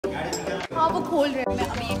हाँ वो खोल रहे हैं, मैं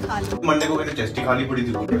अभी ये खा लूँ। मंडे को मैंने चेस्टी खाली पड़ी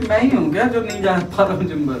थी। मैं ही हूँ क्या जो नहीं जा पा रहा हूँ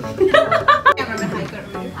जिम्बर। कैमरा में हाई कर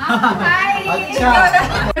रही हूँ। अच्छा।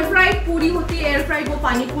 एयर फ्राइड पूरी होती है, एयर फ्राइड वो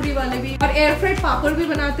पानी पूरी वाले भी, और एयर फ्राइड पापड़ भी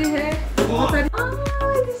बनाते हैं बहुत सारे।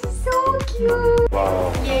 This is so cute.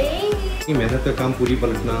 ये मेहनत का काम पूरी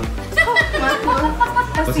पलटना।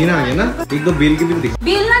 पसीना आ गया ना। एक दो बेल के भी दिखा।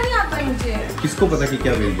 बेलना नहीं आता है मुझे। किसको पता कि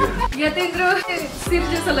क्या बेल है? ये सिर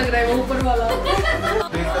जैसा लग रहा है वो ऊपर वाला।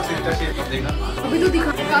 इसका सिर का शेप देखना। अभी तो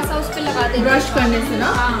दिखा सा उस पे लगा दे ब्रश करने से ना।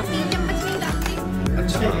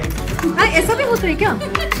 अच्छा। ऐसा भी होता है क्या?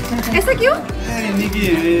 ऐसा क्यों?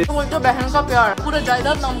 तो बहन का प्यार पूरा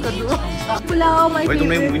जायदाद नाम कर दो। Pulao my favourite.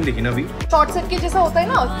 तुमने मूवी देखी ना अभी? शॉर्ट सेट के जैसा होता है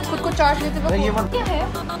ना, खुद को चाट लेते वक्त। ये क्या है?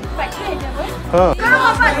 फैक्ट्री है क्या वो? हां। करो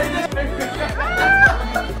वापस।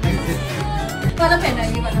 वाला पहना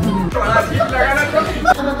ये वाला। बड़ा ठीक लगा ना तो।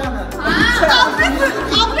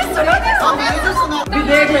 आपने सुना? भी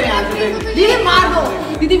देख ले यार। दीदी मार दो।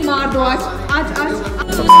 दीदी मार दो आज।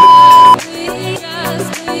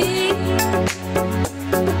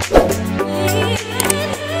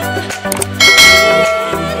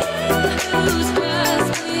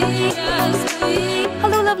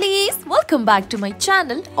 Hello lovelies, welcome back to my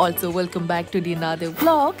channel. Also welcome back to the another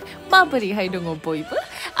vlog. Mabari hai dongo boiba.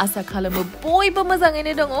 Asa khalamu boiba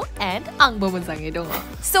mazangene dongo and angba mazangene dongo.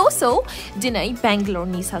 So dinai Bangalore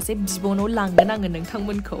ni sase bibono langanang nang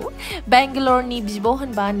thangmunko. Bangalore ni bibo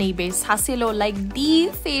hanba neibe saselo like the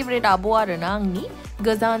favorite abo arana angni.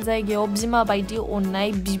 Gazan जायगायाव बिमा बायदि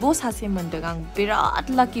अननाय बिब' सासे मोनदों आं बिराद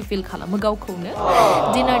Laki fill खालामो गावखौनो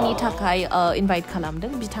डिनरनि थाखाय इनवाइट खालामदों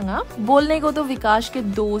बिथाङा बोलने को तो विकास के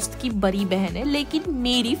दोस्त की बड़ी बहन है लेकिन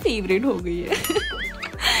मेरी फेवरेट हो गई है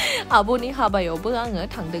आबोनि हाबायावबो आङो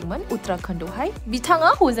थांदोंमोन उत्तराखंडआवहाय बिथाङा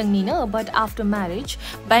हजोंनिनो बट आफ्टर मैरिज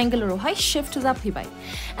बेंगलुरुआवहाय शिफ्ट जाफैबाय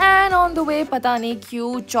एंड ऑन द वे पता नहीं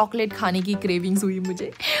क्यों चॉकलेट खाने की क्रेविंग्स हुई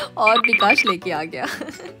मुझे और विकास लेके आ गया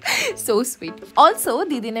सो स्वीट ऑल्सो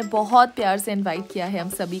दीदी ने बहुत प्यार से इनवाइट किया है हम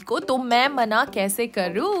सभी को तो मैं मना कैसे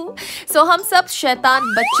करूं सो हम सब शैतान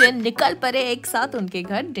बच्चे निकल पड़े एक साथ उनके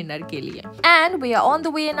घर डिनर के लिए and we are on the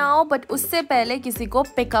way now but उससे पहले किसी को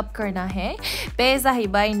पिकअप करना है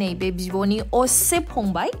बेजाहिबाई नहीं बेबीबोनी ओसे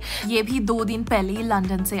फंबाई ये भी 2 दिन पहले ही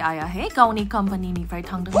लंदन से आया है गावनी कंपनी निफ्राय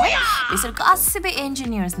थांदोंमोन बेसोर गासिबो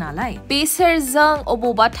इंजिनियर्स नालाय बेसोरजों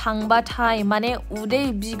अबोबा थांबाथाय माने उदै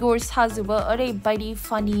बिगुर साजोबो ओरैबायदि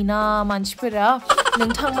फानि ना मानसिफोरा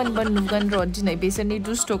नोंथांमोनबो नुगोन र दिनै बेसोरनि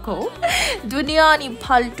दुस्थ'खौ दुनियानि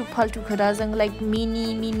फाल्तु खोथाजों लाइक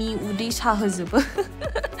मिनि उदै साहोजोबो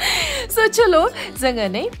सो चलो जोङो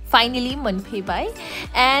नै फाइनली मोनफैबाय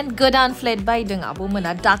एंड गोदान फ्लेट बायदों आबो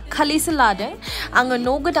मोना दाखालिसो लादों आङो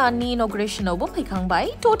न' गोदाननि इनॉग्रेशनावबो फैखांबाय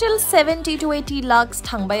टोटल 70 to 80 लाख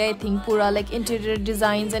थांबाय आई थिंक पूरा लाइक इंटीरियर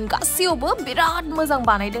डिजाइन्स एंड गासियावबो बिराद मोजां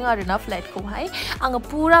बानायदों आरोना फ्लेटखौहाय आङो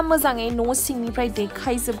पूरा मोजाङै न' सिंनिफ्राय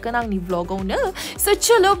देखायजोबगोन आंनि व्लॉगआवनो सो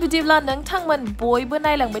चलो बिदिब्ला नोंथांमोन बयबो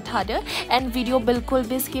नायलांबाय थादो एंड वीडियो बिल्कुल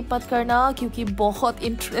भी स्किप मत करना क्योंकि बहुत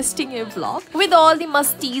इंटरेस्टिंग है vlog with all the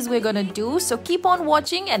मस्टीज we gonna do so keep on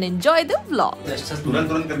watching and enjoy the vlog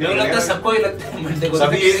तुरंत करने लगता है सबको ही लगता है मंडे को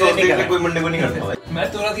सभी ये सोचते हैं कि कोई मंडे को नहीं करता भाई मैं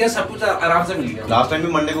तुरंत गया सब कुछ आराम से मिल गया लास्ट टाइम भी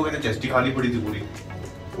मंडे को मैंने चेस्टी खाली पड़ी थी पूरी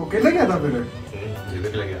ओके लग गया था फिर ये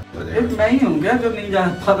देख लग एक मैं ही हूं क्या जो नहीं जा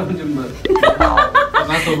पा रहा हूं जिम्बर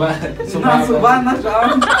ना सुबह ना शाम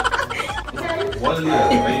बोल दिया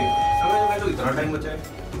भाई समय में तो इतना टाइम बचा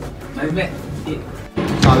है मैं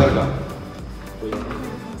सागर का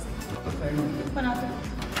बनाते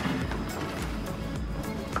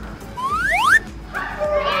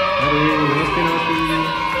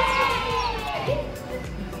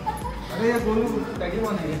अरे ये गोलू टैगी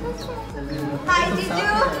बनेंगे हाय जीजू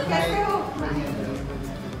कैसे हो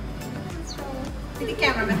दीदी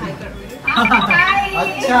कैमरा में हाय कर रही हूं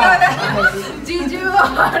अच्छा जीजू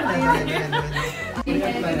और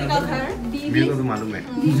दीदी का घर मेरे को तो मालूम है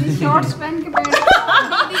दीदी शॉर्ट्स पहन के बैठ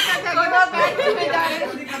दीदी का घर बैठ में जा रहे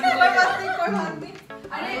कोई बात नहीं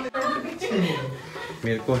अरे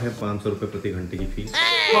मेरे को है 500 रुपए प्रति घंटे की फीस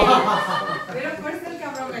मेरा पर्सनल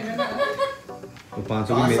कैमरा मैन है तो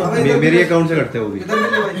 500 की मेरे अकाउंट से करते हो भी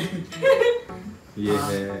ये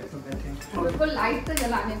है उसको लाइट तो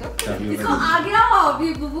जलाने दो इसको आ गया अभी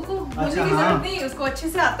बुबू को बोलने की जरूरत नहीं उसको अच्छे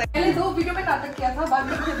से आता है पहले 2 वीडियो में नाटक किया था बाद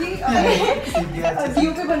में खुद ही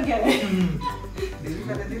जियो पे बन गया है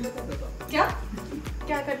क्या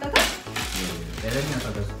करता था नहीं आता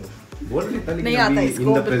था इसको बोल नहीं था नहीं आता इसको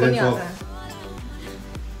बिल्कुल नहीं आता है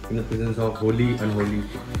in the presence of holy unholy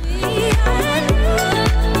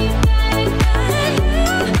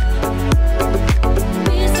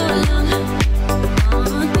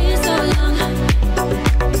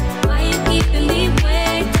Why you keeping me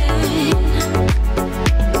waiting?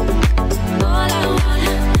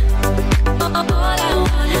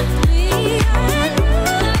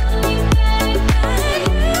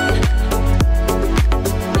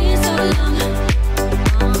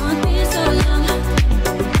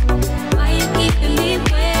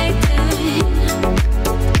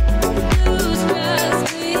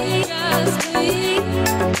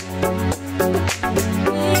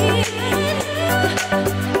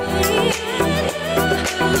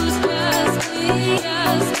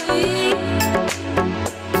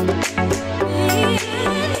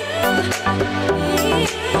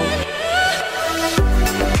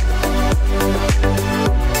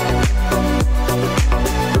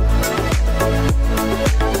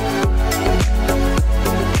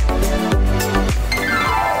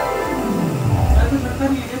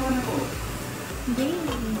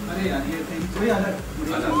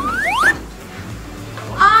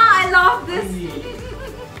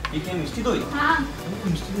 ये क्या मिष्टी दो? हाँ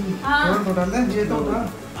तो डाल दे ये तो उठा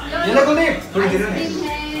ये ले कुलदीप थोड़ी देर में आइसक्रीम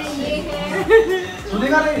है, ये है,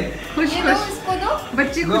 सुनेगा नहीं खुश ये दो, खुश इसको दो।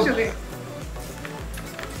 बच्चे खुश हो गए।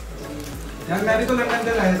 यार मैं भी तो लंदन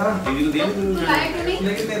से लाया था दीदी को दिया तू लाया क्यों नहीं?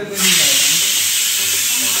 लेकिन तेरे लिए नहीं लाया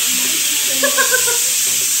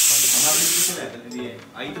हमारे लिए किसे लाया था दीदी?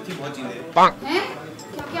 आई तो थी बहुत चीजें। हैं?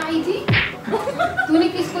 क्या क्या आई थी? तूने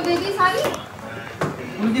किसको दे दी सारी?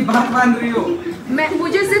 उनकी बात मान रही हो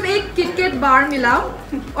मुझे सिर्फ एक किटकैट बार मिला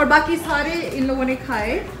और बाकी सारे इन लोगों ने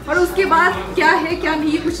खाए और उसके बाद क्या है क्या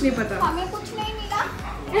नहीं कुछ नहीं पता। हमें कुछ नहीं मिला।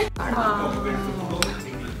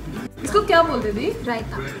 इसको क्या बोलते दी?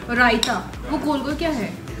 रायता। रायता। वो गोल गोल क्या है?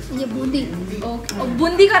 ये बूंदी। ओके और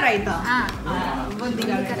बूंदी का रायता। हाँ बूंदी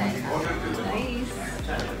का रायता। रायता।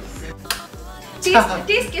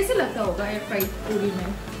 टेस्ट कैसे लगता होगा एयर फ्राइड पूरी में?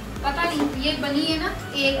 पता नहीं, ये बनी है ना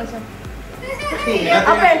एक।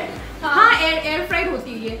 अब हाँ एयर फ्राइड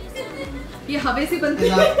होती है ये हवा से बनती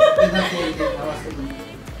है।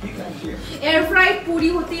 एयर फ्राइड पूरी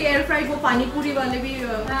होती है। एयर फ्राइड वो पानी पूरी वाले भी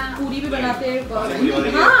पूरी भी बनाते हैं।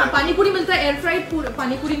 हाँ पानी पूरी मिलता है, एयर फ्राइड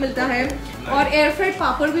पानी पूरी मिलता है और एयर फ्राइड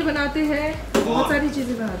पापड़ भी बनाते हैं। बहुत सारी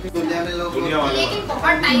चीजें बनाते हैं। लेकिन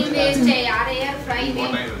बहुत टाइम वेस्ट है यार एयर फ्राई में।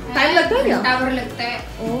 टाइम लगता है क्या? टावर लगता है।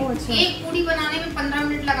 ओह अच्छा। एक पूरी बनाने में 15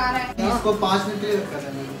 मिनट लगा रहा है। इसको 5 मिनट के लिए रखा था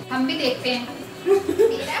हम भी देखते हैं।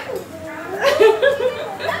 तेरा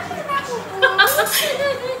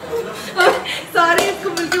सारे इसको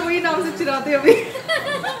मिलके वही नाम से चिढ़ाते हैं अभी।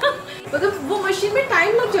 मतलब वो मशीन में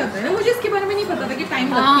टाइम लग जाता है ना, मुझे इसके बारे में नहीं पता था कि टाइम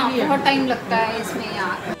लगती हाँ भी है। बहुत टाइम लगता है इसमें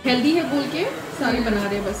यार। हेल्दी है बोल के सारे बना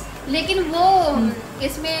रहे हैं बस। लेकिन वो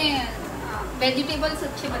इसमें वेजिटेबल्स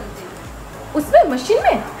अच्छे बनते हैं। उसमें मशीन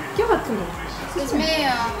में क्या बात करो? इसमें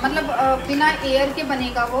मतलब बिना एयर के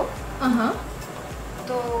बनेगा वो। हाँ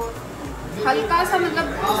तो हल्का सा मतलब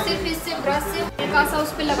सिर्फ इससे ब्रश से हल्का सा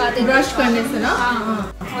उस पे लगा देते ब्रश करने से ना। हाँ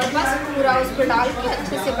और बस पूरा उस पे डाल के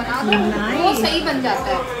अच्छे से बना दो। Nice. वो सही बन जाता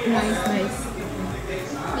है। Nice nice.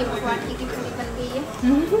 ये भगवान की पूरी बन गई है।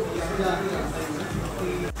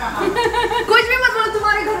 कुछ भी मत बोलो,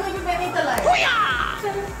 तुम्हारे घर में भी मैंने ही तला है।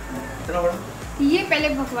 इतना बड़ा? ये पहले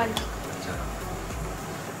भगवान की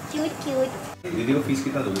क्यूट क्यूट। दीदी को फीस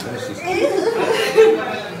कितना दोगे इस चीज की?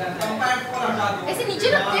 ऐसे नीचे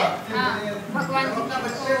रखते हैं। हाँ भगवान की।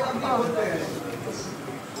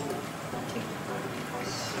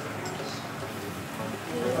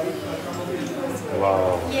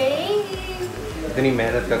 वाह ये इतनी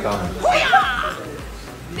मेहनत का काम।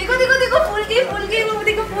 देखो देखो देखो फूल गई वो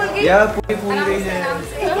देखो फूल गई। यार पूरी फूल गई है। आराम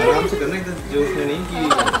से। आराम से करना एकदम जोश में नहीं कि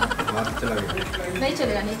हाथ चला गया। नहीं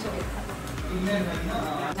चलेगा नहीं चलेगा।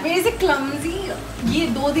 मेरे से क्लमजी ये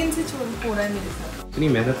 2 दिन से हो रहा है मेरे साथ। इतनी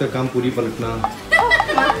मेहनत का काम पूरी पलटना।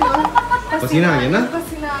 पसीना आ गया ना?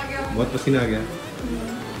 पसीना आ गया। बहुत पसीना आ गया।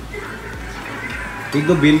 एक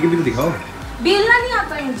दो बेल के भी तो दिखाओ। बेलना नहीं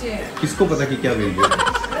आता है मुझे। किसको पता कि क्या बेल गया?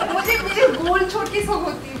 मुझे मेरे गोल छोटी सी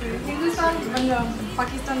होती है। हिंदुस्तान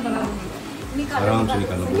पाकिस्तान बना दूंगी। निकालो आराम से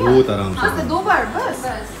निकालो, बहुत आराम हाँ से। 2 बार बस।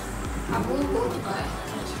 बस अब वो हो चुका है।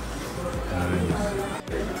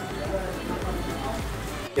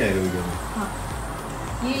 क्या है वीडियो में?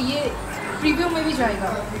 ये प्रीव्यू में भी जाएगा।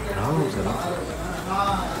 आराम से ना।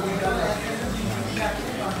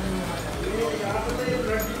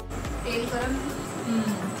 तेल गरम।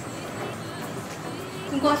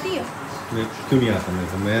 तुमको आती है? मैं क्यों नहीं आता मेरे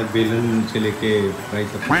को? मैं बेलन से लेके फ्राई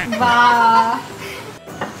तक। वाह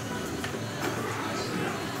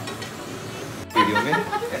वीडियो में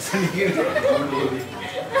ऐसा नहीं है।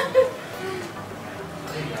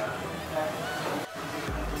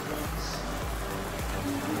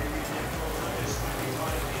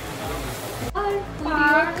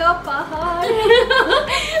 पहाड़ का पहाड़।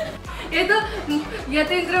 ये तो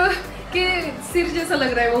यतेंद्र के सिर जैसा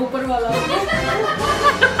लग रहा है वो ऊपर वाला।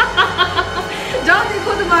 जाओ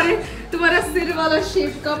देखो तुम्हारा सिर वाला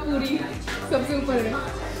शेप का पूरी सबसे ऊपर है।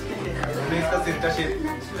 तुमने इसका सिर का शेप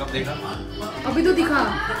कब देखा? अभी तो दिखा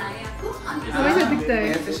हमेशा दिखता है।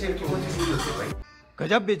 ऐसे शेप की कौन सी चीज होती है भाई?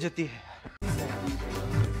 गजब बेइज्जती है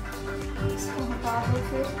इसको हटा दो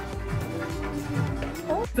फिर।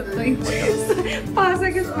 पास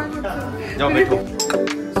आके स्माइल मत करो। जाओ बैठो।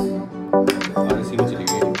 और इसी में चली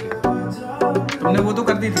गई। तुमने वो तो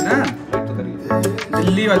कर दी थी ना लाइट तो करिए।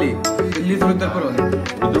 दिल्ली वाली दिल्ली से उधरपुर वाली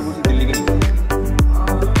रुद्रपुर से दिल्ली के नीचे।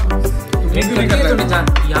 तुम क्यों नहीं कर रहे?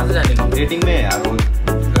 यहाँ से जाने की रेटिंग में है यार वो।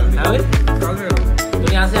 हाँ भाई? तो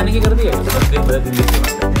यहाँ से जाने की कर दी है दिल्ली से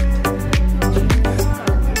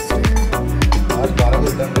आज 12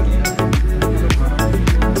 बजे तक लगी है।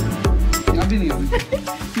 अभी नहीं हुई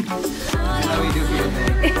वीडियो भी होता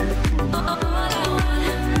है।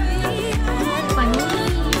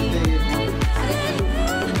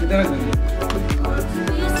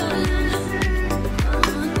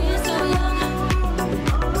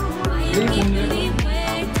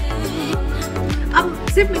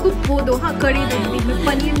 कड़ी दूंगी, मैं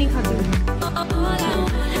पनीर नहीं खाती हूँ।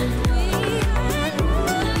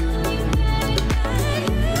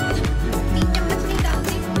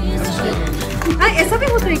 ऐसा भी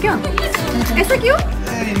होता है क्या? ऐसा क्यों?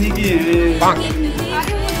 इन्हीं की है।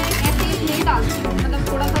 मतलब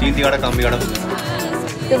थोड़ा सा 3 तिगाड़ा काम बिगाड़ा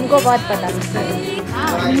तुमको बहुत पता है।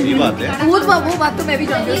 ये बात है। वो बात तो मैं भी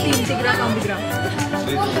जानती हूँ, 3 तिगड़ा काम बिगड़ा।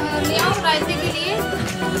 ले आओ रायते के लिए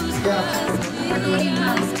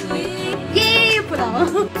ये पुलाव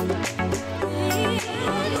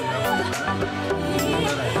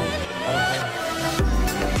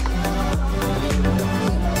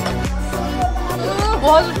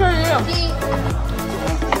बहुत अच्छा है,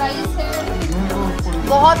 राइस है।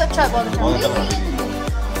 बहुत अच्छा है, बहुत अच्छा बहुत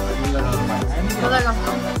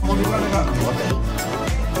अच्छा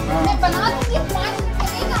मैं बना दूंगी 5 मिनट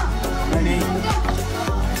लगेगा। नहीं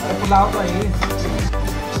पुलाव तो है।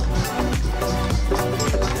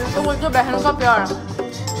 तो मुझे बहन का प्यार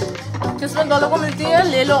किसने दोनों को मिलती है,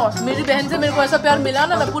 ले लो। मेरी बहन से मेरे को ऐसा प्यार मिला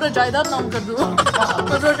ना, मैं पूरा जायदाद नाम कर दूँ।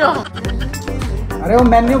 अरे वो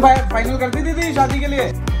मेन्यू फाइनल कर दी थी शादी के लिए।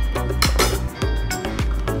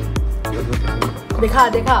 दिखा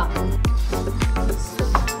दिखा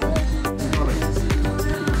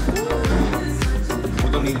वो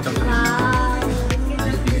तो नहीं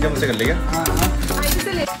चमचे कर लेगा।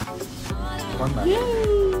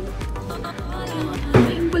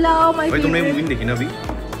 पुलाव भाई तुमने मूवी देखी ना अभी?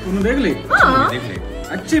 तुमने देख ली? हाँ। देख ले।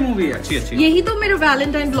 अच्छी मूवी है। अच्छी अच्छी यही तो मेरे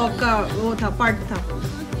वैलेंटाइन ब्लॉग का वो था, पार्ट था।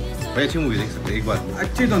 भाई अच्छी मूवी देख सकते हैं एक बार।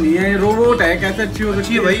 अच्छी तो नहीं है, रोबोट है, कैसे अच्छी हो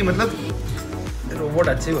अच्छी है भाई, मतलब रोबोट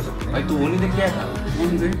अच्छे हो सकते हैं। भाई तू वो नहीं देख के आया था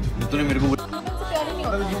कौन से? जो तूने मेरे को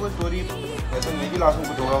स्टोरी ऐसा नहीं कि लास्ट में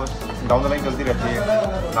कुछ होगा, बस डाउन द लाइन चलती रहती है,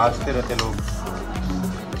 नाचते रहते लोग।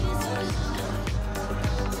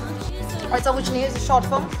 ऐसा कुछ नहीं है, शॉर्ट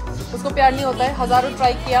फॉर्म। उसको प्यार नहीं होता है, हजारों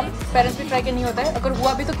ट्राई किया, पेरेंट्स भी ट्राई के नहीं होता है। अगर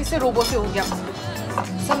हुआ भी तो किससे, रोबो से हो गया।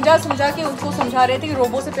 समझा के उसको समझा रहे थे कि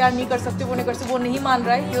रोबो से प्यार नहीं कर सकते, वो नहीं कर सकते, वो नहीं मान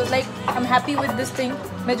रहा है। He was like I am happy with this thing,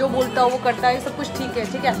 मैं जो बोलता हूँ वो करता है, सब कुछ ठीक है।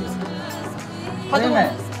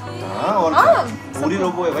 हाँ और हाँ, पूरी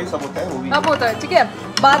रोबो है भाई, सब होता है वो भी। अब होता है, ठीक है।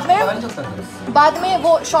 बाद में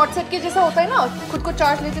वो शॉर्ट सेट के जैसा होता है ना, खुद को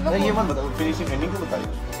चार्ज लेते नहीं ये वक्त। मत बताओ, फिनिशिंग एंडिंग क्यों बताई?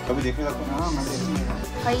 कभी देखने का तो। हाँ मैं देखूंगा।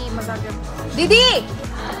 भाई मजा आ गया। दीदी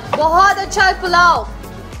बहुत अच्छा है पुलाव,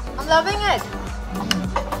 I'm loving it।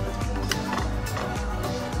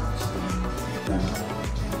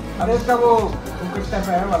 अरे इसका वो स्टेप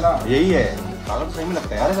है वाला। यही है काला तो सही में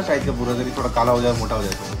लगता है यार, ऐसा साइज का पूरा जरी थोड़ा काला हो जाए, मोटा हो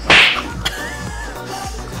जाए तो।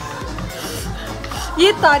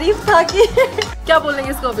 ये तारीफ था कि क्या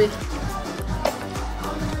बोलेंगे इसको अभी?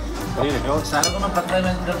 नहीं देखो सारा तो मैं पतला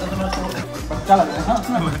मैं करता तो मैं छोड़ दे। अच्छा लग रहा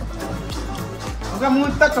है। उसका मुंह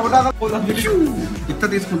इतना छोटा था, इतना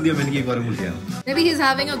तेज खोल दिया मैंने कि एक बार भूल गया। Maybe he's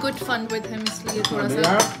having a good fun with him, इसलिए थोड़ा सा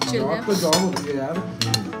chill है। जॉब तो जॉब होती है यार,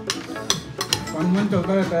 फन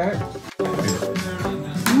चलता रहता है।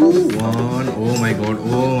 2 1 ओह माय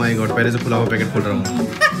गॉड पहले से खुला हुआ पैकेट खोल रहा हूँ।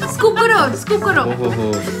 स्कूप करो ओहो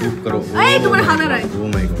स्कूप करो। अरे तुम्हारा खाना रहा है। ओह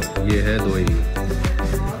माय गॉड ये है दो ही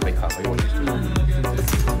भाई, खा भाई।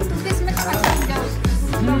 इसमें खा सकते हो।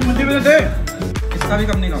 मुझे भी दे, इसका भी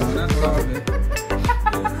कम नहीं खाऊंगा ना, थोड़ा और दे।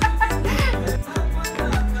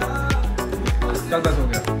 चल बस हो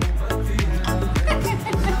गया।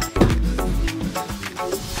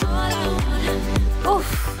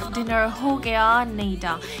 डिनर हो गया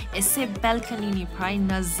नैदा एसे बेलकनिनिफ्राय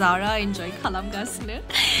नजारा एन्जॉय खालामगासिनो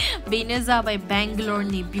बेनो जाबाय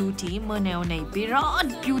बेंगलुरुनि बिउटि मोनायाव नै बिराद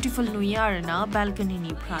बिउटिफुल नुयो आरोना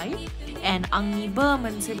बेलकनिनिफ्राय एन्ड आंनिबो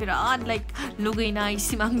मोनसे बिराद लाइक लुगैनाय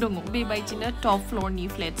सिमां दङ बेबायदिनो टप फ्लोरनि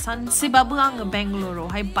फ्लेट सानसेबाबो आङो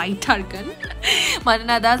बेंगलुरुआवहाय बायथारगोन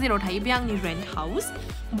मानोना दा जेराव थायो बे आंनि रेन्ट हाउस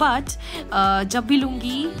but जब भी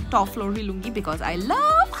लूंगी टॉप फ्लोर ही लूंगी because I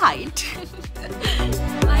love height.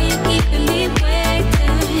 Why you keeping me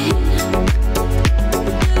waiting?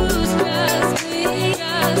 Lose trust me. Lose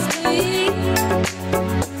trust me.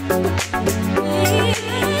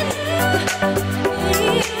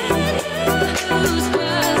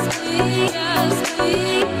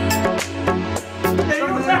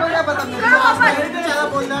 क्या पता मुझे ज़्यादा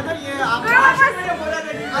बोल रहा था ये आप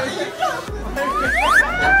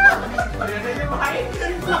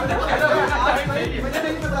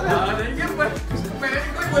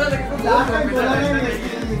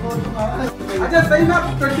अच्छा सही में आप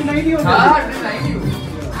 29 ही हो गए? हाँ 29 ही हो।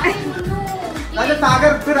 अच्छा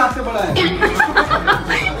सागर फिर आपसे बड़ा है।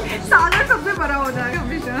 सागर सबसे बड़ा हो जाएगा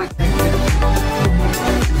हमेशा।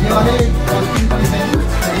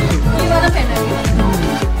 ये वाला पहना है।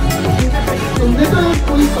 तुमने तो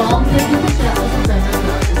कोई सॉन्ग में भी कुछ ऐसा पहना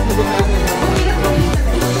था, इसमें दिखाया गया है।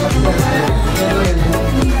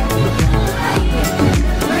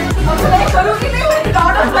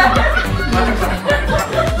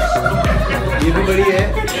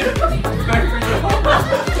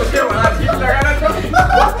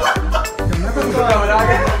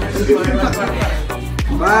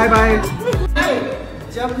 Bye bye.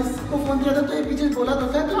 जब इसको फोन किया था तो ये पीछे बोला तो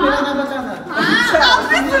था कि मेरा नाम बताना।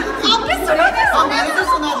 आपने सुना था? मैंने तो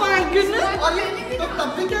सुना था। और ये तो तब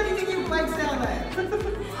भी क्या नहीं थी कि बाइक से आना है।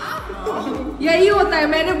 यही होता है।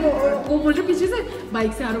 मैंने वो बोल रहे पीछे से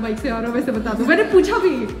बाइक से आ रहा हूँ वैसे बता दो। मैंने पूछा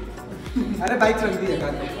भी। अरे बाइक चल रही है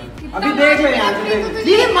अभी देख ले यहाँ से देख।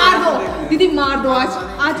 दीदी मार दो आज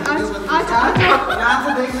यहाँ से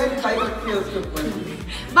देख ले बाइक रखी है उसके ऊपर।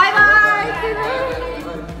 Bye bye.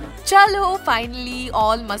 चलो फाइनली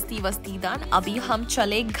ऑल मस्ती वस्ती डन, अभी हम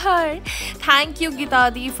चले घर। Thank you Gita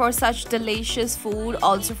the for such delicious food,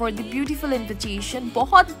 also for the beautiful invitation.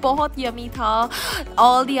 बहुत यमी था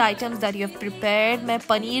all the items that you have prepared. मैं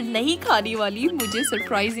पनीर नहीं खाने वाली, मुझे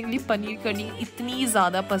सरप्राइजिंगली पनीर करी इतनी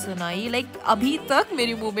ज़्यादा पसंद आई, लाइक अभी तक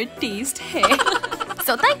मेरे मुंह में टेस्ट है।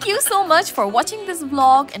 So thank you so much for watching this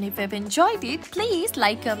vlog, and if you've enjoyed it, please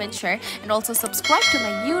like, comment, share and also subscribe to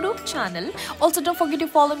my YouTube channel. Also don't forget to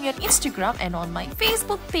follow me on Instagram and on my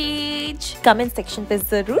Facebook page. Comment section पे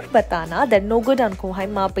ज़रूर बताना that no good unko hai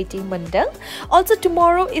माँ बेटी मंडल. Also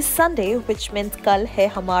tomorrow is Sunday, which means कल है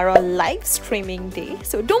हमारा live streaming day.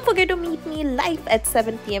 So don't forget to meet me live at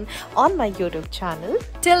 7 PM on my YouTube channel.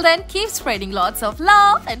 Till then, keep spreading lots of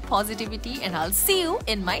love and positivity, and I'll see you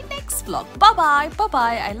in my next vlog. Bye bye.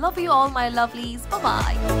 I love you all, my lovelies. Bye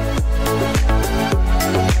bye.